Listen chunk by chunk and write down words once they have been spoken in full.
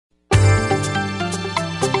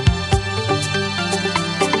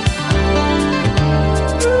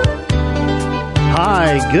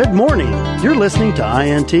Hi, good morning. You're listening to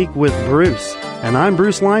iAntique with Bruce, and I'm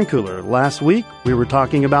Bruce Limecooler. Last week, we were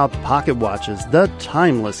talking about pocket watches, the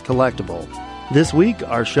timeless collectible. This week,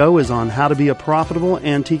 our show is on how to be a profitable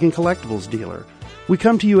antique and collectibles dealer. We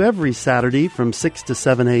come to you every Saturday from 6 to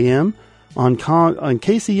 7 a.m. on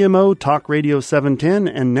KCMO Talk Radio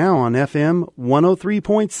 710 and now on FM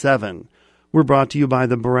 103.7. We're brought to you by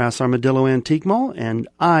the Barras Armadillo Antique Mall and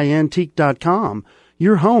iAntique.com,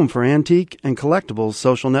 your home for antique and collectibles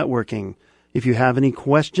social networking. If you have any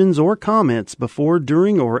questions or comments before,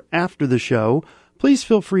 during, or after the show, please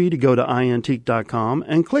feel free to go to iAntique.com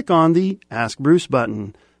and click on the Ask Bruce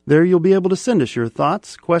button. There you'll be able to send us your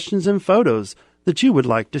thoughts, questions, and photos that you would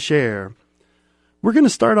like to share. We're going to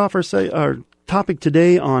start off our topic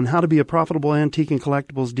today on how to be a profitable antique and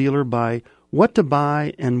collectibles dealer by what to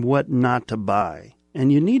buy and what not to buy.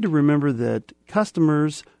 And you need to remember that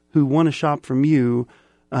customers who want to shop from you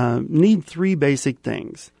need three basic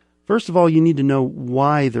things. First of all, you need to know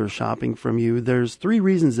why they're shopping from you. There's three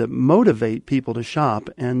reasons that motivate people to shop,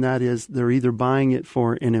 and that is they're either buying it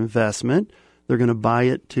for an investment, they're going to buy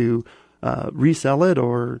it to resell it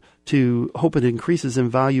or to hope it increases in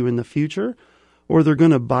value in the future, or they're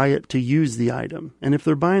going to buy it to use the item. And if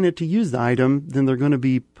they're buying it to use the item, then they're going to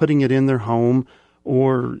be putting it in their home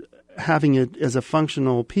or having it as a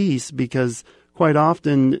functional piece, because quite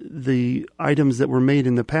often the items that were made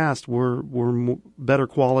in the past were better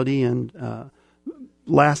quality and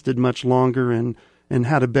lasted much longer and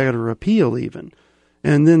had a better appeal even.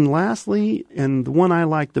 And then lastly, and the one I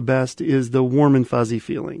like the best, is the warm and fuzzy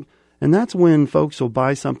feeling. And that's when folks will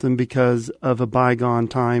buy something because of a bygone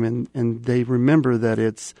time and they remember that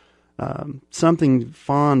it's something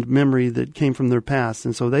fond memory that came from their past.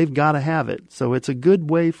 And so they've got to have it. So it's a good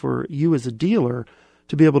way for you as a dealer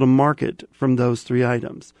to be able to market from those three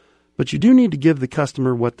items. But you do need to give the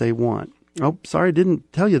customer what they want. Oh, sorry, I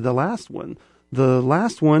didn't tell you the last one. The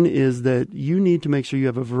last one is that you need to make sure you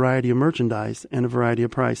have a variety of merchandise and a variety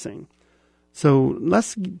of pricing. So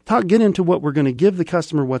let's get into what we're going to give the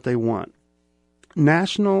customer what they want.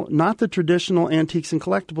 National, not the traditional antiques and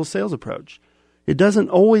collectibles sales approach. It doesn't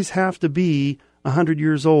always have to be 100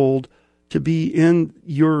 years old to be in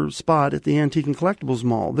your spot at the Antique and Collectibles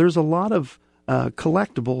Mall. There's a lot of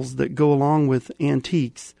collectibles that go along with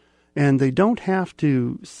antiques, and they don't have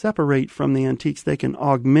to separate from the antiques. They can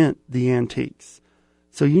augment the antiques.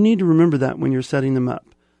 So you need to remember that when you're setting them up.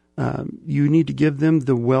 You need to give them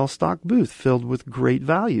the well-stocked booth filled with great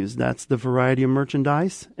values. That's the variety of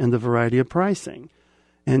merchandise and the variety of pricing.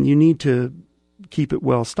 And you need to keep it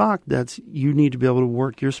well-stocked. You need to be able to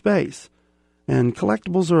work your space. And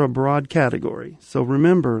collectibles are a broad category. So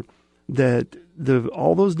remember that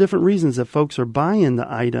all those different reasons that folks are buying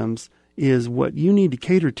the items is what you need to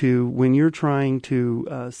cater to when you're trying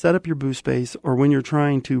to set up your booth space or when you're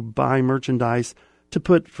trying to buy merchandise to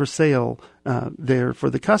put for sale there for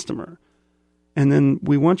the customer. And then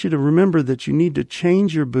we want you to remember that you need to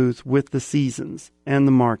change your booth with the seasons and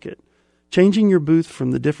the market. Changing your booth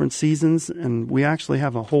from the different seasons, and we actually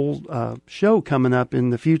have a whole show coming up in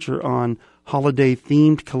the future on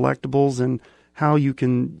holiday-themed collectibles and how you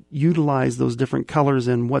can utilize those different colors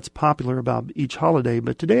and what's popular about each holiday.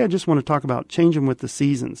 But today I just want to talk about changing with the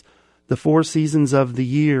seasons. The 4 seasons of the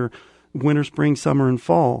year, winter, spring, summer, and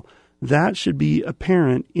fall. That should be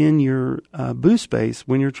apparent in your booth space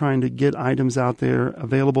when you're trying to get items out there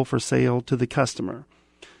available for sale to the customer.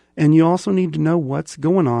 And you also need to know what's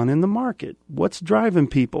going on in the market. What's driving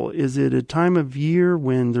people? Is it a time of year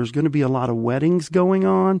when there's going to be a lot of weddings going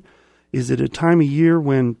on? Is it a time of year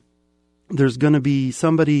when there's going to be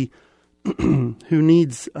somebody who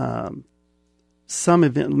needs some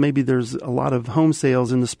event? Maybe there's a lot of home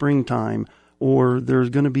sales in the springtime, or there's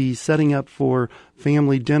going to be setting up for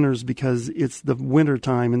family dinners because it's the winter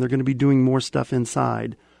time and they're going to be doing more stuff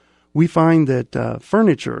inside. We find that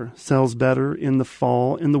furniture sells better in the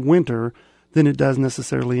fall, in the winter, than it does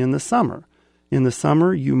necessarily in the summer. In the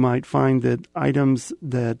summer, you might find that items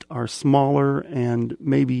that are smaller and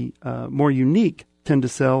maybe more unique tend to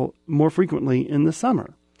sell more frequently in the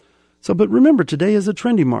summer. But remember, today is a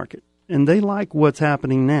trendy market, and they like what's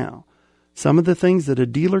happening now. Some of the things that a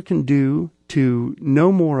dealer can do to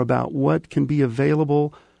know more about what can be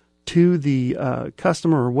available to the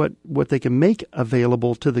customer, or what they can make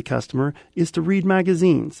available to the customer, is to read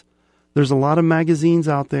magazines. There's a lot of magazines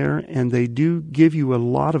out there, and they do give you a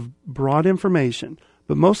lot of broad information.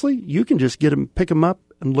 But mostly, you can just pick them up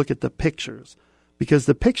and look at the pictures, because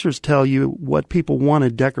the pictures tell you what people want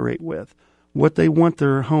to decorate with, what they want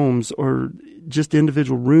their homes or just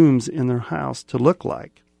individual rooms in their house to look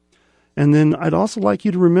like. And then I'd also like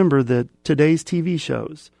you to remember that today's TV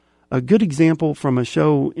shows, A good example from a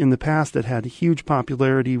show in the past that had huge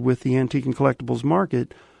popularity with the antique and collectibles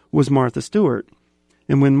market was Martha Stewart.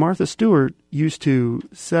 And when Martha Stewart used to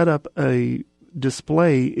set up a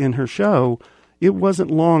display in her show, it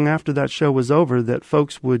wasn't long after that show was over that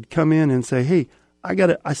folks would come in and say, hey,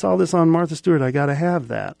 I saw this on Martha Stewart, I got to have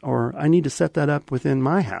that, or I need to set that up within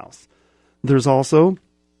my house. There's also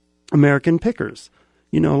American Pickers.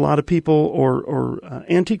 A lot of people, or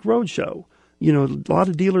Antique Roadshow. A lot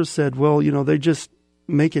of dealers said, well, they just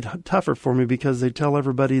make it tougher for me because they tell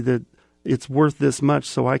everybody that it's worth this much,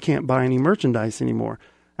 so I can't buy any merchandise anymore.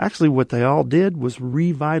 Actually, what they all did was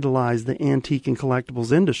revitalize the antique and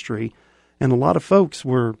collectibles industry, and a lot of folks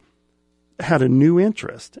had a new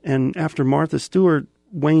interest. And after Martha Stewart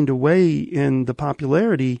waned away in the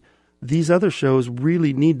popularity, these other shows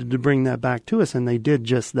really needed to bring that back to us, and they did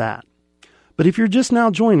just that. But if you're just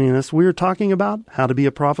now joining us, we're talking about how to be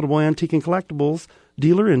a profitable antique and collectibles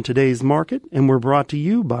dealer in today's market, and we're brought to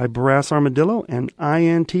you by Brass Armadillo and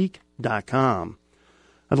iantique.com.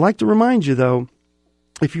 I'd like to remind you, though,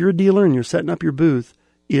 if you're a dealer and you're setting up your booth,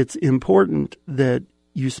 it's important that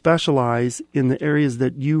you specialize in the areas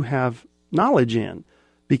that you have knowledge in,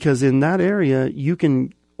 because in that area, you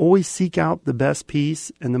can always seek out the best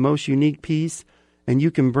piece and the most unique piece, and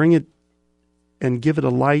you can bring it and give it a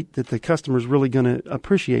light that the customer is really going to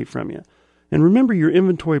appreciate from you. And remember your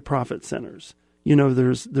inventory profit centers.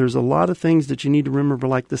 There's a lot of things that you need to remember,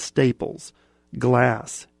 like the staples,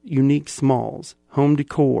 glass, unique smalls, home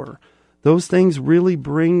decor. Those things really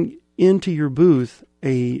bring into your booth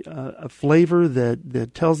a flavor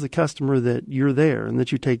that tells the customer that you're there and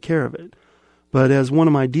that you take care of it. But as one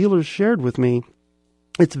of my dealers shared with me,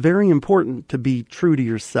 it's very important to be true to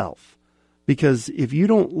yourself, because if you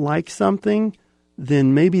don't like something,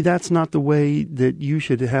 then maybe that's not the way that you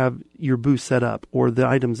should have your booth set up, or the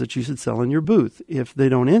items that you should sell in your booth. If they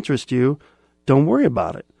don't interest you, don't worry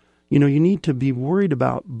about it. You need to be worried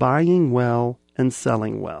about buying well and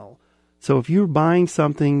selling well. So if you're buying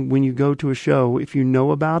something when you go to a show, if you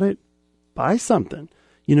know about it, buy something.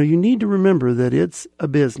 You need to remember that it's a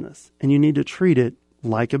business, and you need to treat it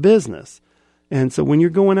like a business. And so when you're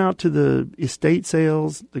going out to the estate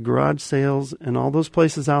sales, the garage sales, and all those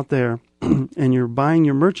places out there, and you're buying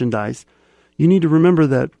your merchandise, you need to remember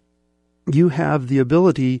that you have the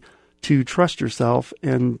ability to trust yourself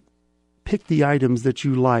and pick the items that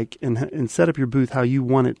you like and set up your booth how you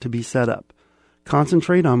want it to be set up.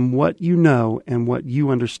 Concentrate on what you know and what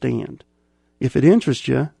you understand. If it interests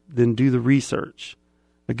you, then do the research.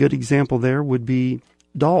 A good example there would be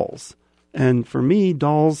dolls. And for me,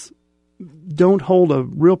 dolls don't hold a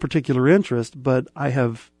real particular interest, but I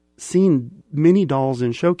have seen many dolls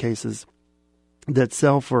in showcases that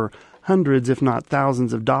sell for hundreds, if not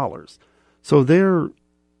thousands of dollars. So there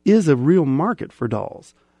is a real market for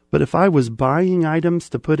dolls. But if I was buying items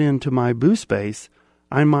to put into my booth space,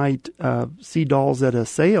 I might see dolls at a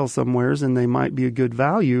sale somewheres, and they might be a good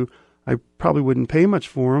value. I probably wouldn't pay much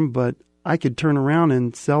for them, but I could turn around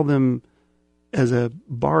and sell them as a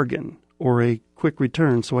bargain or a quick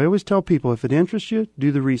return. So I always tell people, if it interests you,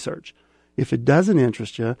 do the research. If it doesn't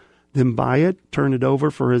interest you, then buy it, turn it over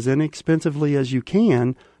for as inexpensively as you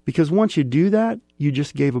can, because once you do that, you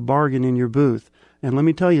just gave a bargain in your booth. And let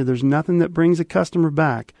me tell you, there's nothing that brings a customer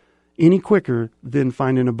back any quicker than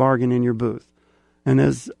finding a bargain in your booth. And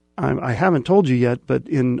as I haven't told you yet, but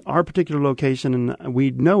in our particular location, and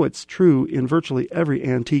we know it's true in virtually every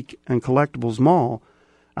antique and collectibles mall,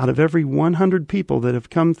 out of every 100 people that have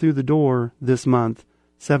come through the door this month,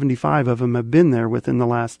 75 of them have been there within the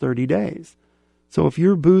last 30 days. So if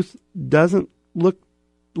your booth doesn't look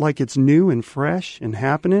like it's new and fresh and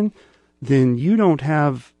happening, then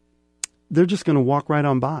they're just going to walk right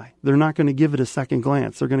on by. They're not going to give it a second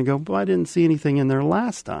glance. They're going to go, well, I didn't see anything in there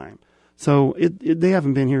last time. So they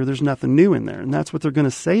haven't been here. There's nothing new in there. And that's what they're going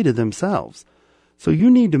to say to themselves. So you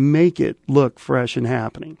need to make it look fresh and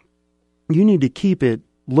happening. You need to keep it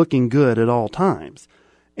looking good at all times.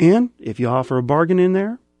 And if you offer a bargain in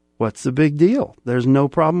there, what's the big deal? There's no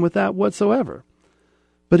problem with that whatsoever.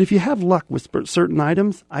 But if you have luck with certain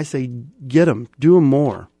items, I say get them, do them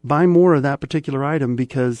more. Buy more of that particular item,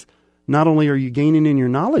 because not only are you gaining in your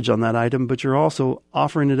knowledge on that item, but you're also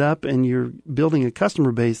offering it up, and you're building a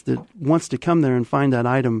customer base that wants to come there and find that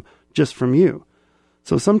item just from you.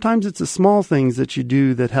 So sometimes it's the small things that you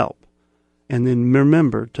do that help. And then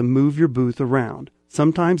remember to move your booth around.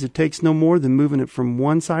 Sometimes it takes no more than moving it from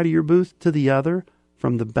one side of your booth to the other,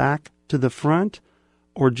 from the back to the front,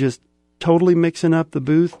 or just totally mixing up the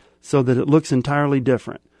booth so that it looks entirely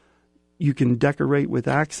different. You can decorate with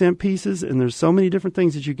accent pieces, and there's so many different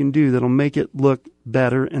things that you can do that'll make it look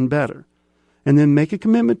better and better. And then make a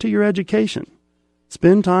commitment to your education.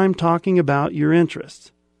 Spend time talking about your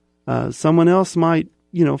interests. Someone else might,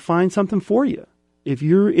 find something for you. If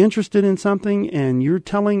you're interested in something and you're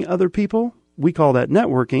telling other people, we call that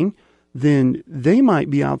networking, then they might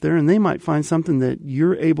be out there and they might find something that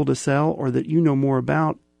you're able to sell or that you know more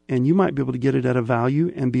about, and you might be able to get it at a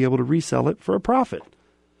value and be able to resell it for a profit.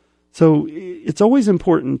 So it's always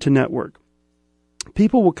important to network.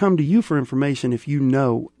 People will come to you for information if you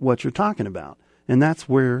know what you're talking about, and that's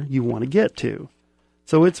where you want to get to.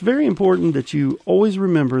 So it's very important that you always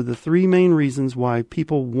remember the three main reasons why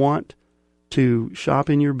people want to shop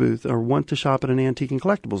in your booth or want to shop at an antique and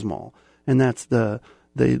collectibles mall. And that's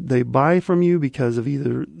they buy from you because of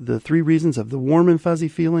either the three reasons of the warm and fuzzy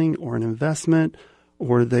feeling or an investment,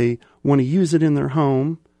 or they want to use it in their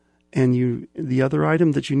home. And the other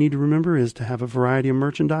item that you need to remember is to have a variety of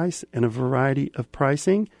merchandise and a variety of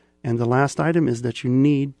pricing. And the last item is that you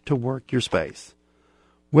need to work your space.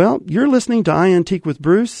 Well, you're listening to iAntique with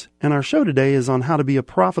Bruce, and our show today is on how to be a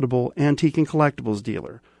profitable antique and collectibles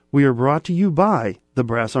dealer. We are brought to you by the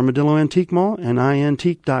Brass Armadillo Antique Mall and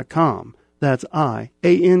iAntique.com. That's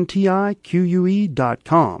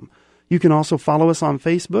iAntique.com. You can also follow us on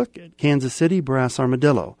Facebook at Kansas City Brass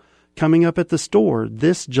Armadillo. Coming up at the store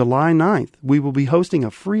this July 9th, we will be hosting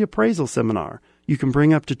a free appraisal seminar. You can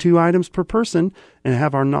bring up to 2 items per person and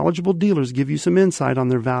have our knowledgeable dealers give you some insight on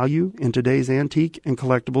their value in today's antique and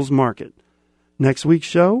collectibles market. Next week's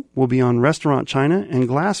show will be on restaurant china and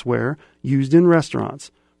glassware used in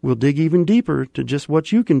restaurants. We'll dig even deeper to just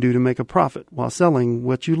what you can do to make a profit while selling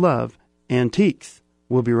what you love, antiques.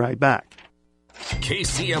 We'll be right back.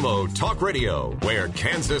 KCMO Talk Radio, where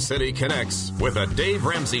Kansas City connects with the Dave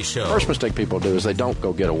Ramsey Show. First mistake people do is they don't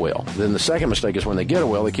go get a will. Then the second mistake is when they get a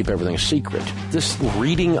will, they keep everything secret. This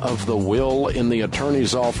reading of the will in the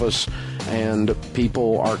attorney's office, and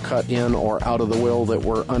people are cut in or out of the will that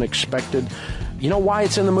were unexpected. You know why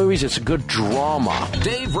it's in the movies? It's a good drama.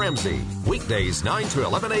 Dave Ramsey, weekdays 9 to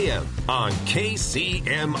 11 a.m. on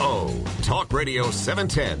KCMO Talk Radio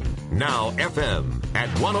 710, now FM at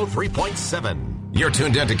 103.7. You're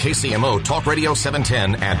tuned in to KCMO Talk Radio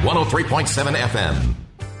 710 at 103.7 FM.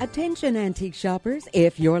 Attention antique shoppers,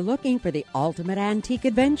 if you're looking for the ultimate antique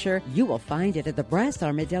adventure, you will find it at the Brass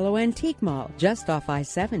Armadillo Antique Mall, just off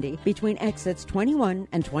I-70 between exits 21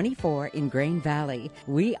 and 24 in Grain Valley.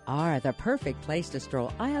 We are the perfect place to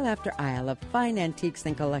stroll aisle after aisle of fine antiques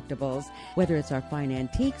and collectibles. Whether it's our fine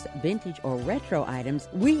antiques, vintage, or retro items,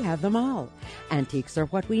 we have them all. Antiques are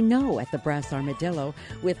what we know at the Brass Armadillo.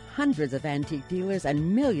 With hundreds of antique dealers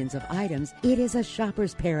and millions of items, it is a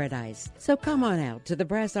shopper's paradise. So come on out to the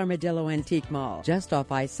Brass Armadillo Antique Mall, just off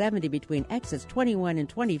I-70 between exits 21 and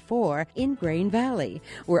 24 in Grain Valley.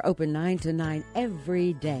 We're open 9 to 9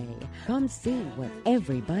 every day. Come see what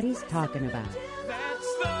everybody's talking about.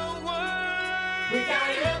 That's the word. We got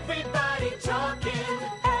everybody talking.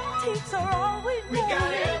 Antiques are all we know. We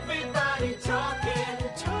got everybody talking.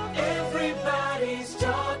 Everybody's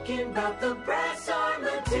talking about the Brass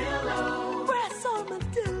Armadillo. Brass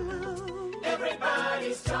Armadillo.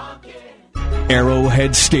 Everybody's talking.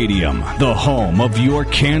 Arrowhead Stadium, the home of your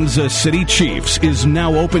Kansas City Chiefs, is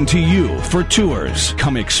now open to you for tours.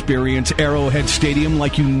 Come experience Arrowhead Stadium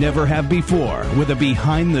like you never have before with a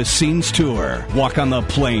behind-the-scenes tour. Walk on the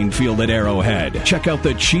playing field at Arrowhead. Check out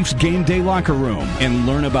the Chiefs game day locker room and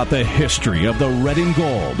learn about the history of the red and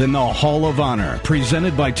gold in the Hall of Honor,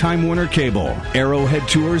 presented by Time Warner Cable. Arrowhead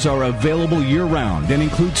tours are available year-round and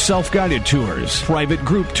include self-guided tours, private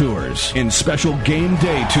group tours, and special game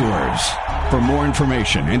day tours. For more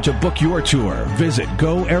information and to book your tour, visit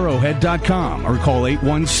GoArrowhead.com or call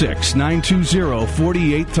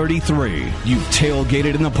 816-920-4833. You've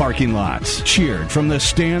tailgated in the parking lots, cheered from the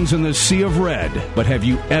stands in the sea of red, but have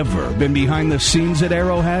you ever been behind the scenes at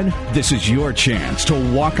Arrowhead? This is your chance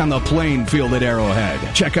to walk on the playing field at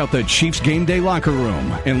Arrowhead. Check out the Chiefs game day locker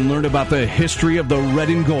room and learn about the history of the red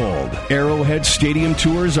and gold. Arrowhead Stadium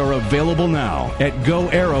tours are available now at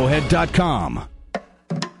GoArrowhead.com.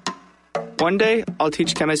 One day, I'll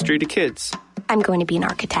teach chemistry to kids. I'm going to be an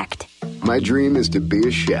architect. My dream is to be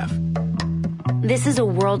a chef. This is a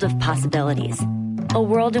world of possibilities. A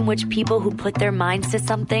world in which people who put their minds to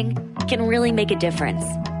something can really make a difference.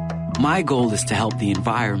 My goal is to help the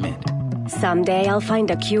environment. Someday I'll find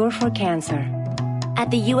a cure for cancer. At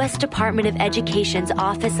the U.S. Department of Education's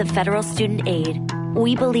Office of Federal Student Aid,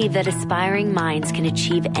 we believe that aspiring minds can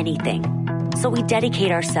achieve anything. So we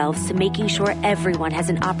dedicate ourselves to making sure everyone has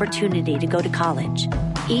an opportunity to go to college.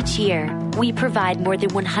 Each year, we provide more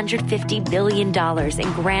than $150 billion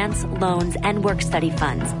in grants, loans, and work-study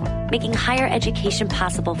funds, making higher education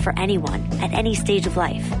possible for anyone at any stage of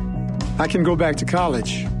life. I can go back to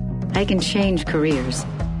college. I can change careers.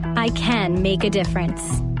 I can make a difference.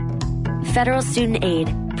 Federal Student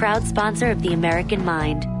Aid, proud sponsor of the American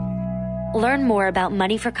Mind. Learn more about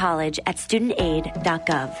money for college at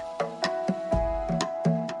studentaid.gov.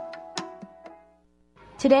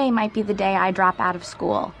 Today might be the day I drop out of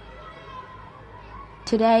school.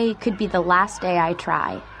 Today could be the last day I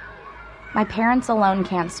try. My parents alone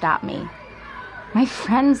can't stop me. My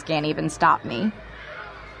friends can't even stop me.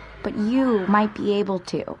 But you might be able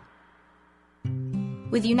to.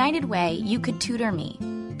 With United Way, you could tutor me,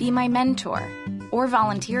 be my mentor, or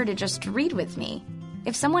volunteer to just read with me.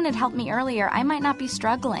 If someone had helped me earlier, I might not be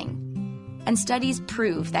struggling. And studies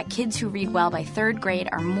prove that kids who read well by 3rd grade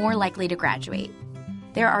are more likely to graduate.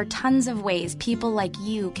 There are tons of ways people like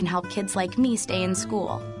you can help kids like me stay in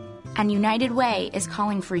school. And United Way is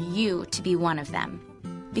calling for you to be one of them.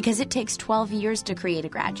 Because it takes 12 years to create a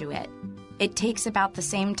graduate. It takes about the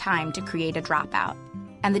same time to create a dropout.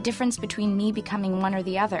 And the difference between me becoming one or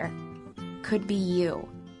the other could be you.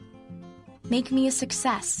 Make me a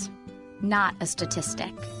success, not a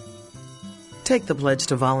statistic. Take the pledge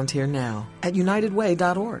to volunteer now at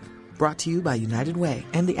UnitedWay.org. Brought to you by United Way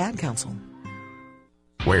and the Ad Council.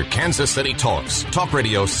 Where Kansas City talks. Talk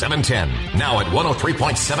Radio 710. Now at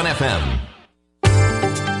 103.7 FM.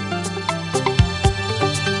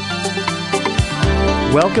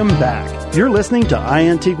 Welcome back. You're listening to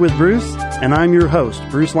iAntique with Bruce, and I'm your host,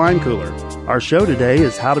 Bruce Limecooler. Our show today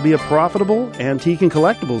is how to be a profitable antique and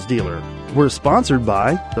collectibles dealer. We're sponsored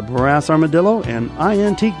by the Brass Armadillo and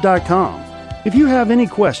iAntique.com. If you have any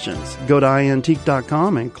questions, go to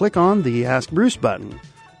iAntique.com and click on the Ask Bruce button.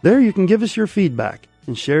 There you can give us your feedback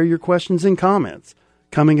and share your questions and comments.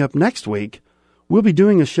 Coming up next week, we'll be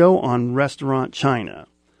doing a show on restaurant china.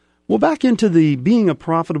 Well, back into the being a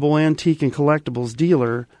profitable antique and collectibles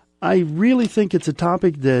dealer, I really think it's a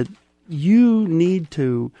topic that you need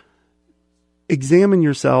to examine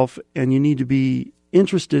yourself, and you need to be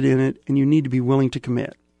interested in it, and you need to be willing to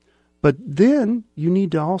commit. But then you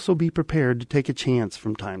need to also be prepared to take a chance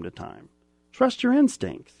from time to time. Trust your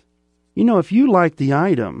instincts. You know, if you like the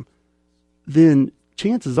item, then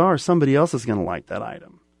chances are somebody else is going to like that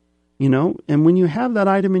item. You know, and when you have that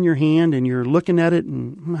item in your hand and you're looking at it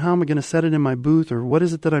and how am I going to set it in my booth, or what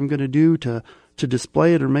is it that I'm going to do to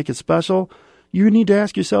display it or make it special, you need to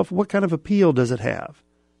ask yourself, what kind of appeal does it have?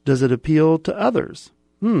 Does it appeal to others?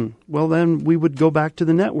 Well, then we would go back to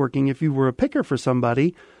the networking. If you were a picker for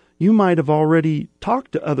somebody, you might have already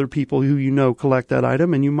talked to other people who you know collect that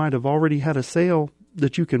item, and you might have already had a sale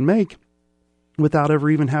that you can make without ever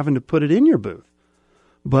even having to put it in your booth.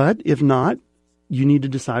 But if not, you need to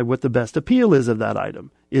decide what the best appeal is of that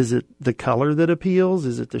item. Is it the color that appeals?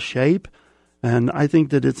 Is it the shape? And I think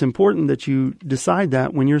that it's important that you decide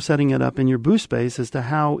that when you're setting it up in your booth space as to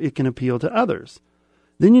how it can appeal to others.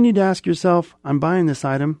 Then you need to ask yourself, I'm buying this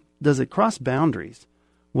item. Does it cross boundaries?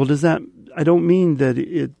 Well, does that, I don't mean that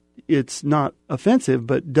it's not offensive,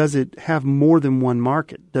 but does it have more than one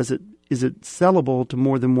market? Is it sellable to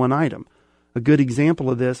more than one item? A good example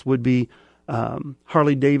of this would be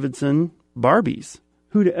Harley Davidson Barbies.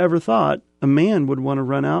 Who'd ever thought a man would want to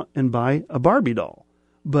run out and buy a Barbie doll?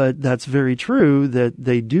 But that's very true that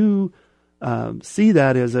they do see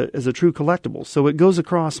that as a true collectible. So it goes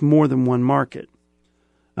across more than one market.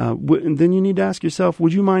 And then you need to ask yourself,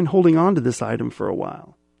 would you mind holding on to this item for a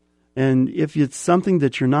while? And if it's something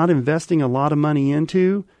that you're not investing a lot of money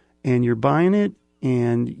into and you're buying it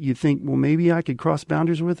and you think, well, maybe I could cross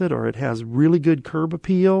boundaries with it, or it has really good curb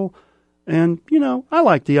appeal, and, you know, I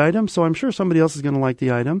like the item, so I'm sure somebody else is going to like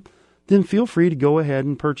the item, then feel free to go ahead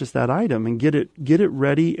and purchase that item and get it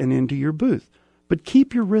ready and into your booth. But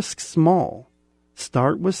keep your risks small.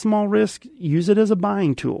 Start with small risk. Use it as a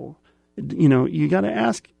buying tool. You know, you got to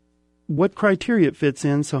ask what criteria it fits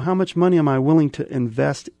in, so how much money am I willing to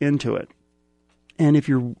invest into it? And if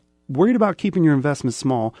you're worried about keeping your investment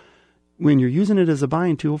small, when you're using it as a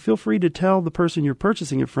buying tool, feel free to tell the person you're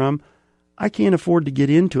purchasing it from, I can't afford to get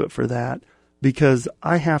into it for that because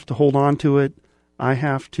I have to hold on to it. I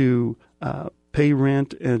have to pay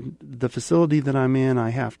rent at the facility that I'm in. I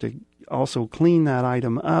have to also clean that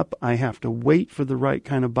item up. I have to wait for the right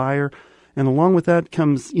kind of buyer. And along with that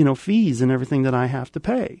comes, you know, fees and everything that I have to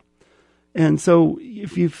pay. And so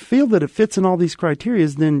if you feel that it fits in all these criteria,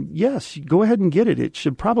 then yes, go ahead and get it. It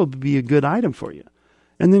should probably be a good item for you.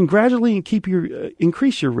 And then gradually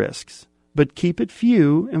increase your risks, but keep it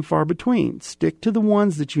few and far between. Stick to the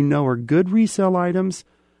ones that you know are good resale items,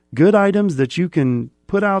 good items that you can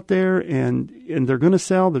put out there and they're going to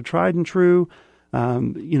sell. They're tried and true.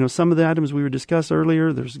 You know, some of the items we were discussed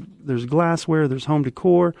earlier, there's glassware, there's home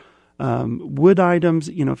decor. wood items.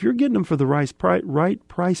 If you're getting them for the right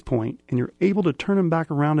price point and you're able to turn them back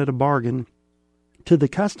around at a bargain to the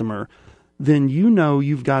customer, then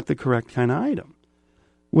you've got the correct kind of item.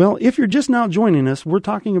 Well, if you're just now joining us, we're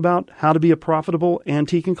talking about how to be a profitable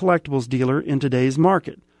antique and collectibles dealer in today's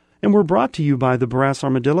market. And we're brought to you by the Brass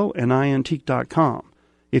Armadillo and iantique.com.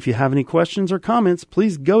 If you have any questions or comments,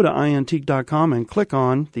 please go to iantique.com and click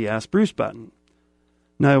on the Ask Bruce button.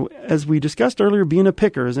 Now, as we discussed earlier, being a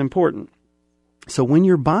picker is important. So when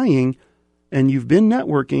you're buying and you've been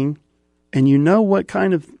networking and you know what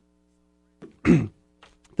kind of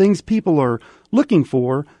things people are looking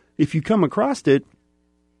for, if you come across it,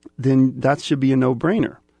 then that should be a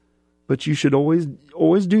no-brainer. But you should always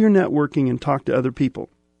do your networking and talk to other people.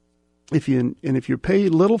 If you pay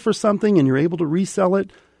little for something and you're able to resell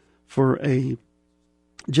it for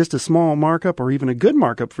just a small markup or even a good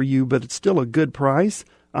markup for you, but it's still a good price.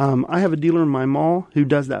 I have a dealer in my mall who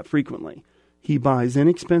does that frequently. He buys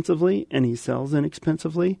inexpensively and he sells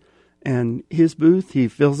inexpensively, and his booth, he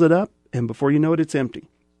fills it up, and before you know it, it's empty.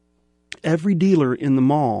 Every dealer in the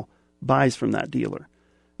mall buys from that dealer.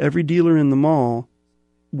 Every dealer in the mall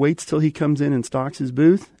waits till he comes in and stocks his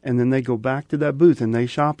booth, and then they go back to that booth and they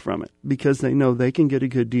shop from it because they know they can get a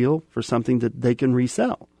good deal for something that they can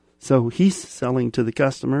resell. So he's selling to the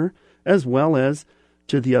customer as well as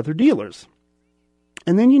to the other dealers.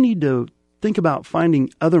 And then you need to think about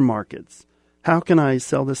finding other markets. How can I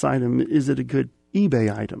sell this item? Is it a good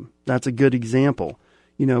eBay item? That's a good example.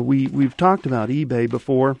 We've talked about eBay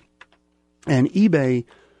before, and eBay,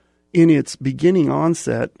 in its beginning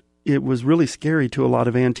onset, it was really scary to a lot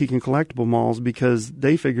of antique and collectible malls because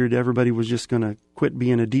they figured everybody was just going to quit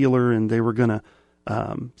being a dealer and they were going to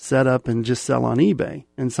set up and just sell on eBay.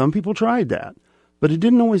 And some people tried that, but it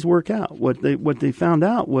didn't always work out. What they found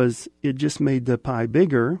out was it just made the pie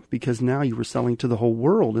bigger because now you were selling to the whole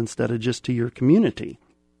world instead of just to your community.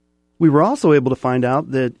 We were also able to find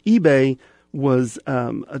out that eBay was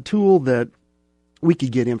a tool that we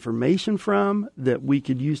could get information from, that we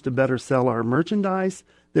could use to better sell our merchandise,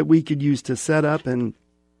 that we could use to set up and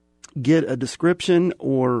get a description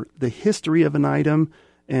or the history of an item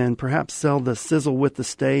and perhaps sell the sizzle with the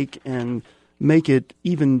steak and make it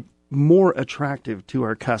even more attractive to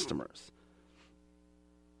our customers.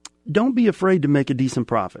 Don't be afraid to make a decent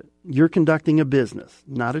profit. You're conducting a business,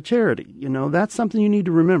 not a charity. That's something you need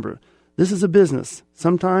to remember. This is a business.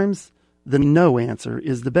 Sometimes the no answer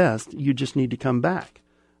is the best. You just need to come back.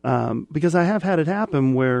 Because I have had it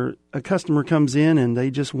happen where a customer comes in and they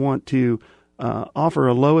just want to offer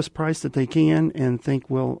a lowest price that they can and think,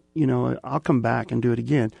 well, I'll come back and do it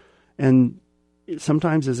again. And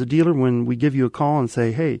sometimes as a dealer, when we give you a call and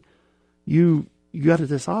say, hey, you got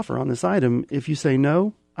this offer on this item, if you say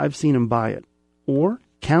no, I've seen them buy it. Or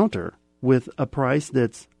counter with a price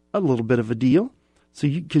that's a little bit of a deal. So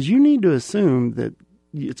because you need to assume that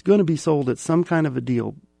it's going to be sold at some kind of a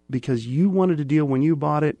deal because you wanted a deal when you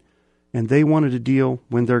bought it and they wanted a deal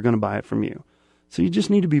when they're going to buy it from you. So you just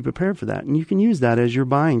need to be prepared for that, and you can use that as your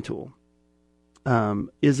buying tool.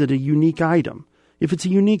 Is it a unique item? If it's a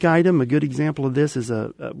unique item, a good example of this is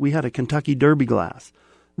we had a Kentucky Derby glass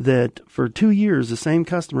that for 2 years the same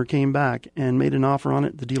customer came back and made an offer on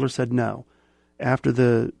it. The dealer said no. After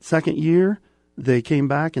the second year, they came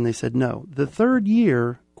back and they said no. The third year,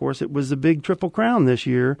 of course, it was a big Triple Crown this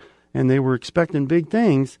year, and they were expecting big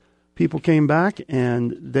things. People came back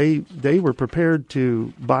and they were prepared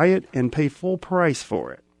to buy it and pay full price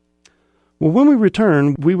for it. Well, when we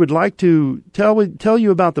return, we would like to tell you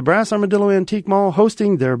about the Brass Armadillo Antique Mall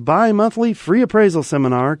hosting their bi-monthly free appraisal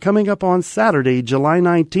seminar coming up on Saturday, July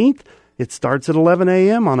 19th. It starts at 11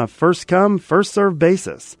 a.m. on a first-come, first-served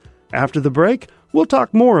basis. After the break, we'll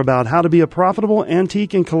talk more about how to be a profitable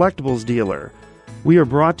antique and collectibles dealer. We are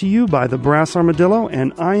brought to you by the Brass Armadillo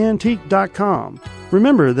and iantique.com.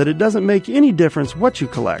 Remember that it doesn't make any difference what you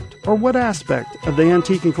collect or what aspect of the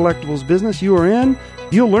antique and collectibles business you are in.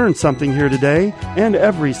 You'll learn something here today and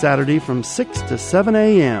every Saturday from 6 to 7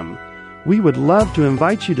 a.m. We would love to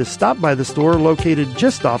invite you to stop by the store located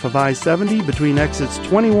just off of I-70 between exits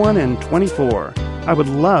 21 and 24. I would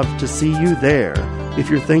love to see you there. If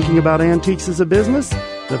you're thinking about antiques as a business,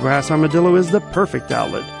 the Brass Armadillo is the perfect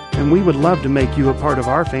outlet, and we would love to make you a part of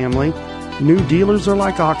our family. New dealers are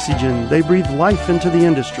like oxygen. They breathe life into the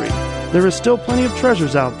industry. There is still plenty of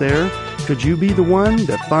treasures out there. Could you be the one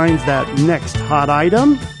that finds that next hot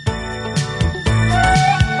item?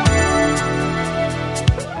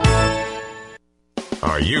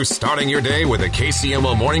 Are you starting your day with a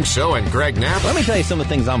KCMO Morning Show and Greg Knapp? Let me tell you some of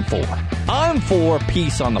the things I'm for. I'm for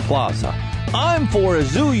peace on the plaza. I'm for a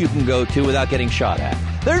zoo you can go to without getting shot at.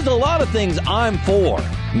 There's a lot of things I'm for,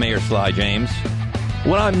 Mayor Sly James.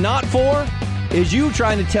 What I'm not for is you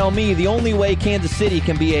trying to tell me the only way Kansas City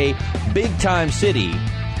can be a big-time city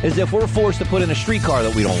is if we're forced to put in a streetcar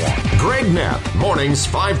that we don't want. Greg Knapp, mornings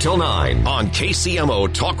 5 till 9 on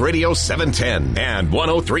KCMO Talk Radio 710 and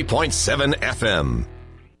 103.7 FM.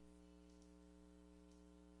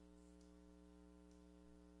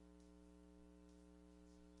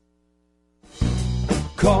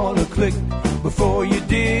 Call or click before you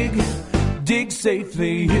dig. Dig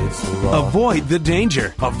safely. Avoid the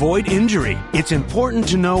danger. Avoid injury. It's important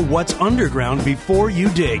to know what's underground before you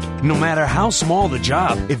dig, no matter how small the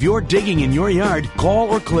job. If you're digging in your yard, call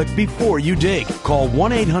or click before you dig. Call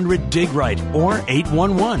 1-800-DIG-RIGHT or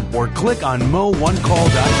 811 or click on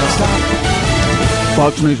mo1call.com.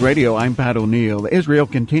 Fox News Radio, I'm Pat O'Neill. Israel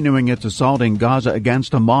continuing its assault in Gaza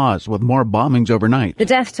against Hamas with more bombings overnight. The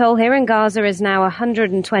death toll here in Gaza is now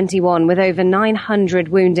 121 with over 900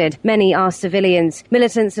 wounded. Many are civilians.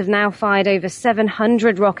 Militants have now fired over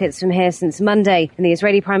 700 rockets from here since Monday. And the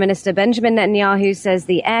Israeli Prime Minister Benjamin Netanyahu says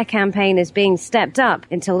the air campaign is being stepped up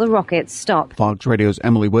until the rockets stop. Fox Radio's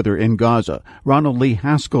Emily Wither in Gaza. Ronald Lee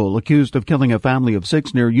Haskell, accused of killing a family of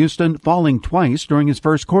 6 near Houston, falling twice during his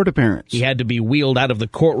first court appearance. He had to be wheeled out of the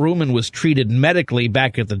courtroom and was treated medically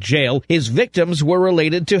back at the jail. His victims were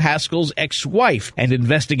related to Haskell's ex-wife, and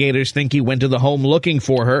investigators think he went to the home looking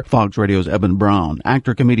for her. Fox Radio's Evan Brown.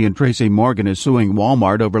 Actor-comedian Tracy Morgan is suing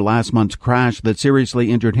Walmart over last month's crash that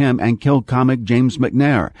seriously injured him and killed comic James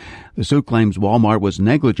McNair. The suit claims Walmart was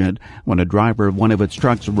negligent when a driver of one of its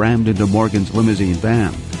trucks rammed into Morgan's limousine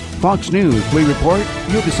van. Fox News, we report,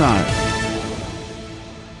 you decide.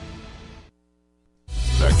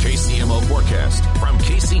 The KCMO forecast from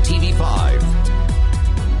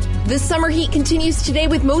KCTV5. The summer heat continues today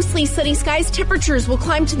with mostly sunny skies. Temperatures will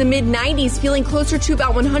climb to the mid-90s, feeling closer to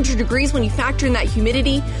about 100 degrees when you factor in that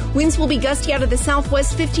humidity. Winds will be gusty out of the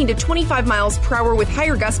southwest, 15 to 25 miles per hour with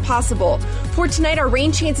higher gusts possible. For tonight, our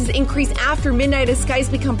rain chances increase after midnight as skies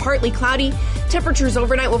become partly cloudy. Temperatures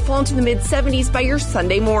overnight will fall into the mid-70s by your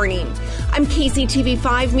Sunday morning. I'm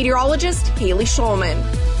KCTV5 meteorologist Haley Shulman.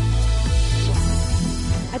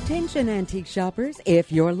 Attention antique shoppers, if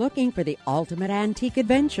you're looking for the ultimate antique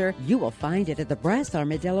adventure, you will find it at the Brass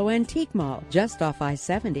Armadillo Antique Mall, just off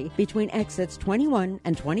I-70, between exits 21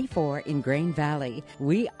 and 24 in Grain Valley.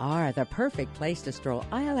 We are the perfect place to stroll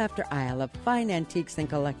aisle after aisle of fine antiques and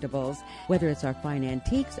collectibles. Whether it's our fine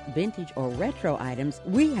antiques, vintage, or retro items,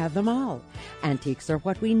 we have them all. Antiques are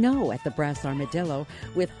what we know at the Brass Armadillo.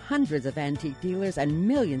 With hundreds of antique dealers and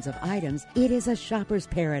millions of items, it is a shopper's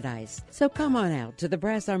paradise. So come on out to the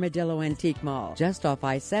Brass Armadillo Antique Mall, just off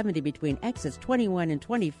I-70 between exits 21 and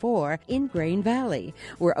 24 in Grain Valley.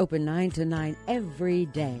 We're open 9 to 9 every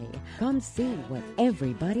day. Come see what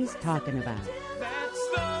everybody's talking about. That's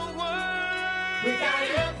the word. We got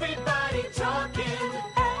everybody talking.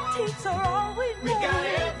 Antiques are all we know. We got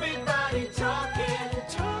everybody talking.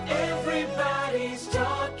 Everybody's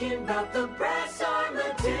talking about the Brass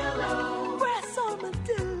Armadillo. Brass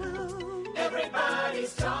Armadillo.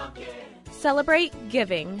 Everybody's talking. Celebrate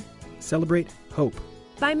giving. Celebrate hope.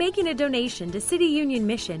 By making a donation to City Union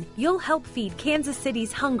Mission, you'll help feed Kansas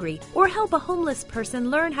City's hungry or help a homeless person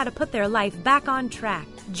learn how to put their life back on track.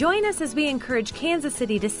 Join us as we encourage Kansas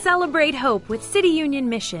City to celebrate hope with City Union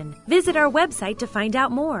Mission. Visit our website to find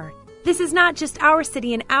out more. This is not just our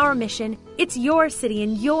city and our mission, it's your city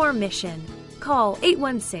and your mission. Call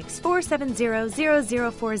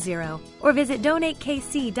 816-470-0040 or visit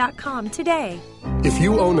donatekc.com today. If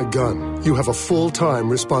you own a gun, you have a full-time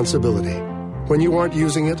responsibility. When you aren't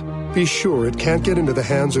using it, be sure it can't get into the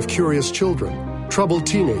hands of curious children, troubled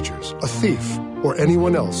teenagers, a thief, or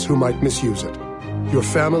anyone else who might misuse it. Your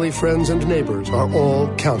family, friends, and neighbors are all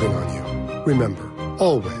counting on you. Remember,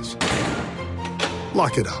 always,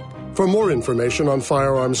 lock it up. For more information on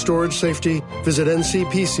firearm storage safety, visit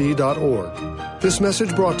ncpc.org. This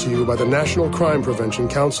message brought to you by the National Crime Prevention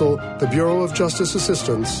Council, the Bureau of Justice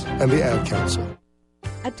Assistance, and the Ad Council.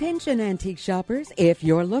 Attention antique shoppers, if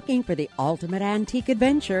you're looking for the ultimate antique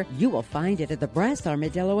adventure, you will find it at the Brass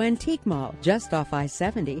Armadillo Antique Mall, just off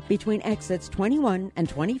I-70 between exits 21 and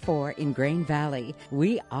 24 in Grain Valley.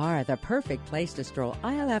 We are the perfect place to stroll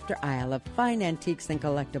aisle after aisle of fine antiques and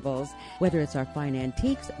collectibles. Whether it's our fine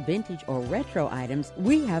antiques, vintage, or retro items,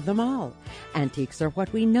 we have them all. Antiques are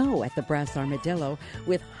what we know at the Brass Armadillo.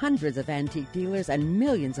 With hundreds of antique dealers and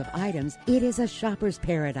millions of items, it is a shopper's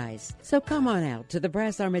paradise. So come on out to the Brass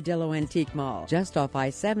Brass Armadillo Antique Mall, just off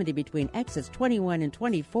I-70 between exits 21 and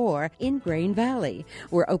 24 in Grain Valley.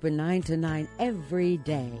 We're open 9 to 9 every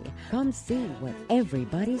day. Come see what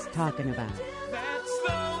everybody's talking about. That's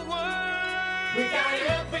the word. We got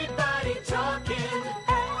everybody talking.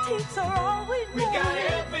 Antiques are all we know. We got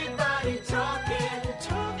everybody talking.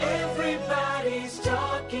 Everybody's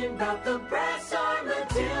talking about the Brass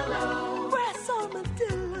Armadillo. Brass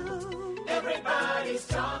Armadillo. Everybody's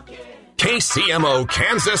talking. KCMO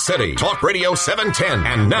Kansas City, Talk Radio 710,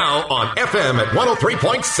 and now on FM at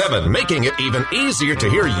 103.7, making it even easier to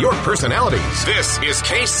hear your personalities. This is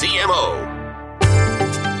KCMO.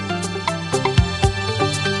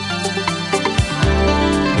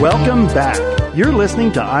 Welcome back. You're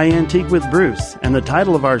listening to iAntique with Bruce, and the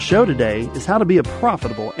title of our show today is How to Be a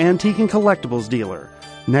Profitable Antique and Collectibles Dealer.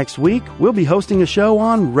 Next week, we'll be hosting a show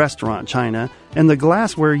on restaurant china and the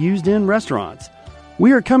glassware used in restaurants.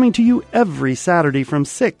 We are coming to you every Saturday from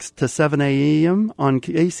 6 to 7 a.m. on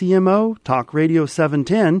KCMO, Talk Radio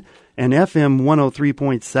 710, and FM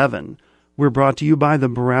 103.7. We're brought to you by the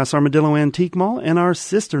Brass Armadillo Antique Mall and our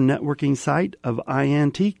sister networking site of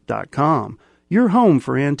iantique.com. Your home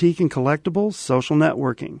for antique and collectibles social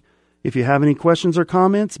networking. If you have any questions or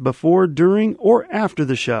comments before, during, or after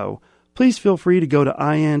the show, please feel free to go to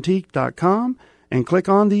iantique.com and click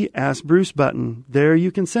on the Ask Bruce button. There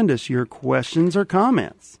you can send us your questions or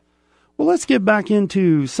comments. Well, let's get back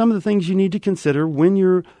into some of the things you need to consider when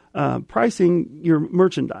you're pricing your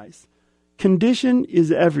merchandise. Condition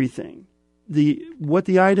is everything. What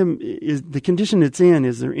the item is, the condition it's in,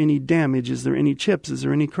 is there any damage? Is there any chips? Is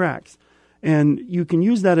there any cracks? And you can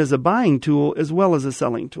use that as a buying tool as well as a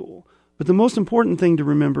selling tool. But the most important thing to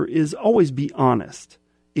remember is always be honest.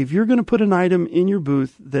 If you're going to put an item in your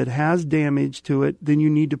booth that has damage to it, then you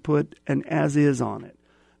need to put an as-is on it.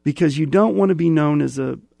 Because you don't want to be known as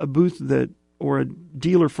a booth that, or a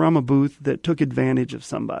dealer from a booth that took advantage of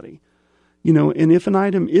somebody. And if an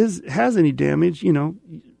item has any damage,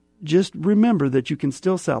 just remember that you can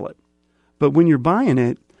still sell it. But when you're buying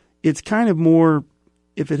it, it's kind of more,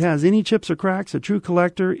 if it has any chips or cracks, a true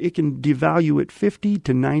collector, it can devalue it 50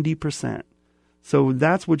 to 90%. So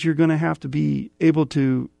that's what you're going to have to be able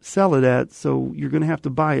to sell it at, so you're going to have to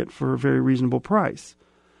buy it for a very reasonable price.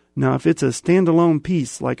 Now, if it's a standalone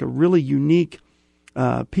piece, like a really unique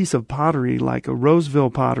piece of pottery, like a Roseville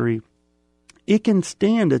pottery, it can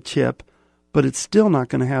stand a chip, but it's still not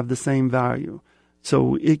going to have the same value.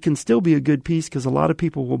 So it can still be a good piece because a lot of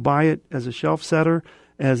people will buy it as a shelf setter,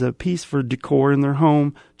 as a piece for decor in their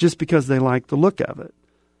home, just because they like the look of it.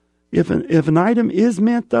 If an item is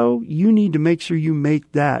mint, though, you need to make sure you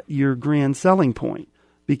make that your grand selling point,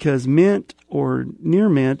 because mint or near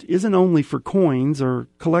mint isn't only for coins or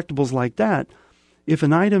collectibles like that. If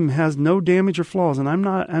an item has no damage or flaws, and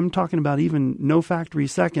I'm talking about even no factory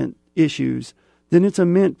second issues, then it's a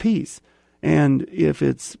mint piece. And if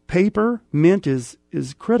it's paper, mint is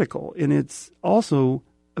critical, and it's also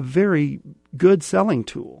a very good selling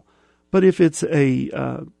tool. But if it's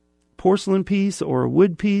a porcelain piece or a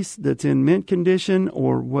wood piece that's in mint condition,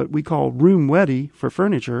 or what we call room ready for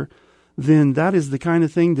furniture, then that is the kind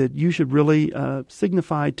of thing that you should really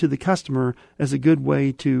signify to the customer as a good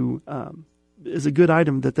way to, as a good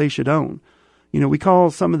item that they should own. We call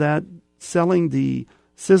some of that selling the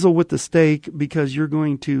sizzle with the steak, because you're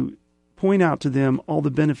going to point out to them all the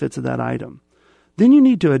benefits of that item. Then you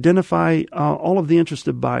need to identify all of the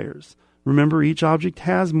interested buyers. Remember, each object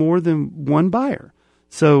has more than one buyer.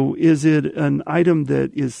 So is it an item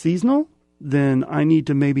that is seasonal? Then I need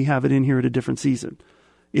to maybe have it in here at a different season.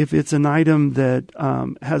 If it's an item that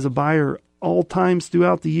has a buyer all times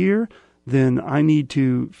throughout the year, then I need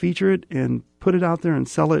to feature it and put it out there and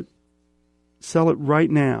sell it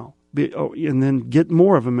right now, and then get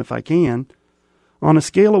more of them if I can. On a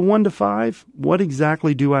scale of 1 to 5, what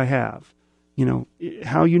exactly do I have?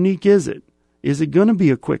 How unique is it? Is it going to be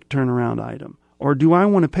a quick turnaround item? Or do I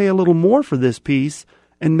want to pay a little more for this piece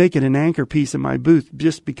and make it an anchor piece in my booth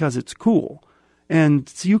just because it's cool? And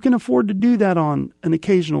so you can afford to do that on an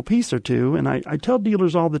occasional piece or two. And I tell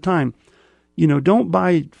dealers all the time, don't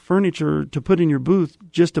buy furniture to put in your booth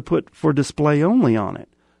just to put for display only on it.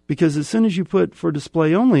 Because as soon as you put for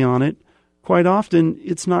display only on it, quite often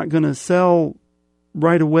it's not going to sell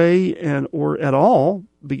right away or at all.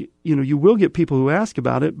 You will get people who ask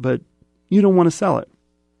about it, but you don't want to sell it.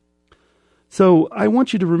 So I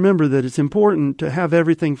want you to remember that it's important to have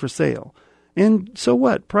everything for sale. And so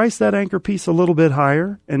what? Price that anchor piece a little bit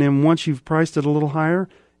higher, and then once you've priced it a little higher,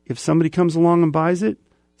 if somebody comes along and buys it,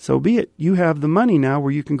 so be it. You have the money now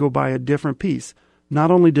where you can go buy a different piece.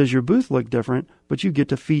 Not only does your booth look different, but you get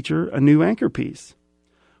to feature a new anchor piece.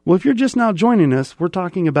 Well, if you're just now joining us, we're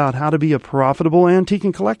talking about how to be a profitable antique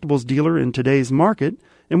and collectibles dealer in today's market,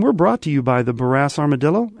 and we're brought to you by the Barras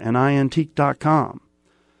Armadillo and iantique.com.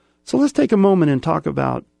 So let's take a moment and talk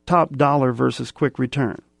about top dollar versus quick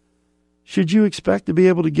return. Should you expect to be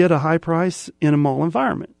able to get a high price in a mall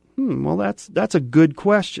environment? Well, that's a good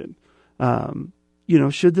question.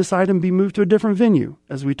 Should this item be moved to a different venue?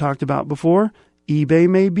 As we talked about before, eBay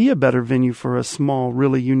may be a better venue for a small,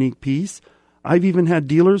 really unique piece. I've even had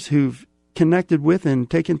dealers who've connected with and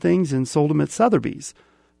taken things and sold them at Sotheby's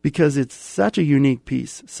because it's such a unique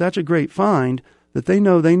piece, such a great find that they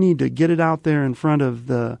know they need to get it out there in front of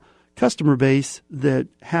the customer base that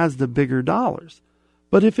has the bigger dollars.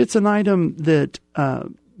 But if it's an item that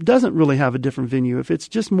doesn't really have a different venue, if it's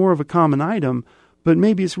just more of a common item, but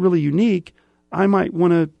maybe it's really unique, I might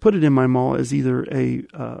want to put it in my mall as either a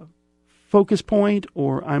focus point,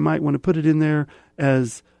 or I might want to put it in there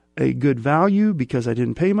as a good value because I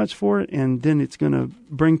didn't pay much for it, and then it's going to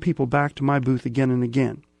bring people back to my booth again and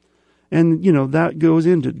again. And, that goes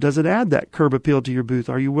into, does it add that curb appeal to your booth?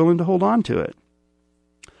 Are you willing to hold on to it?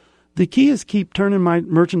 The key is keep turning my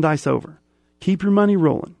merchandise over. Keep your money